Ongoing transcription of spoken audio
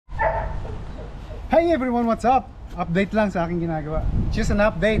Hey everyone, what's up? Update lang sa aking ginagawa. Just an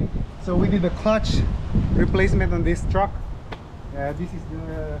update. So we did a clutch replacement on this truck. This is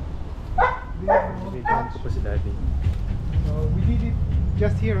the So we did it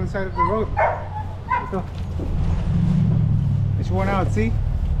just here on the side of the road. Ito. It's worn out, see?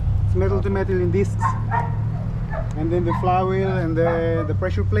 It's metal to metal in discs. And then the flywheel and the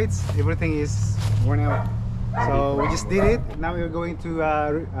pressure plates, everything is worn out. So we just did it. Now we're going to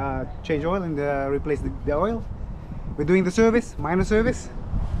change oil and replace the oil. We're doing the service, minor service,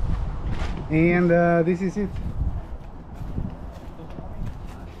 and this is it.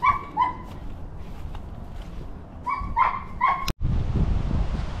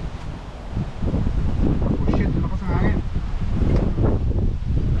 Oh shit, lakas ng hangin.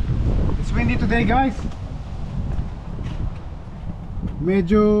 It's windy today, guys.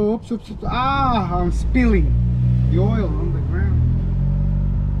 Medyo oops. I'm spilling the oil on the ground.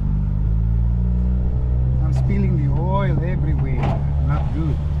 I'm spilling the oil everywhere. Not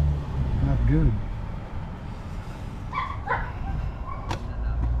good. Not good.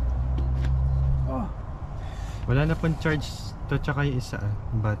 Oh. Wala na pong charge to tsaka yung isa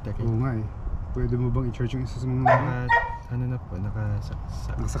battery. Oo nga eh. Pwede mo bang i-charge yung isa sa mga ano na po,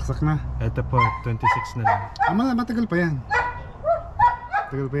 nakasaksak. Nakasaksak na? Ito po, 26 na lang. Matagal pa yan.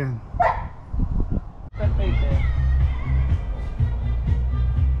 Tagal pa yan.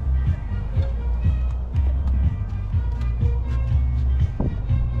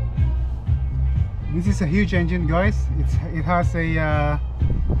 This is a huge engine, guys. It has a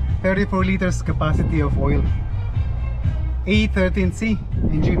 34 liters capacity of oil. A13C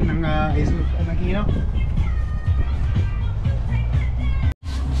engine ng Ino.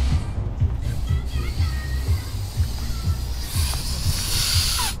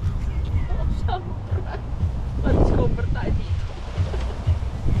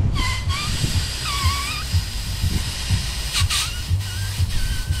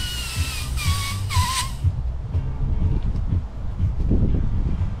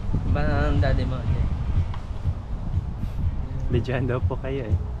 Daddy mo. Bidyan daw po kayo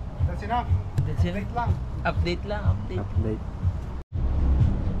eh. That's enough. Update lang. Update lang, update. Update.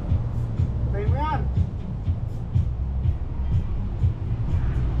 Tayo mo yan.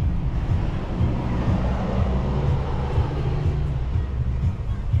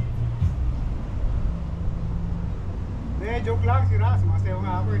 Joke lang, sira. Sumasayaw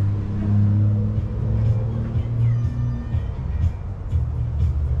nga ako eh.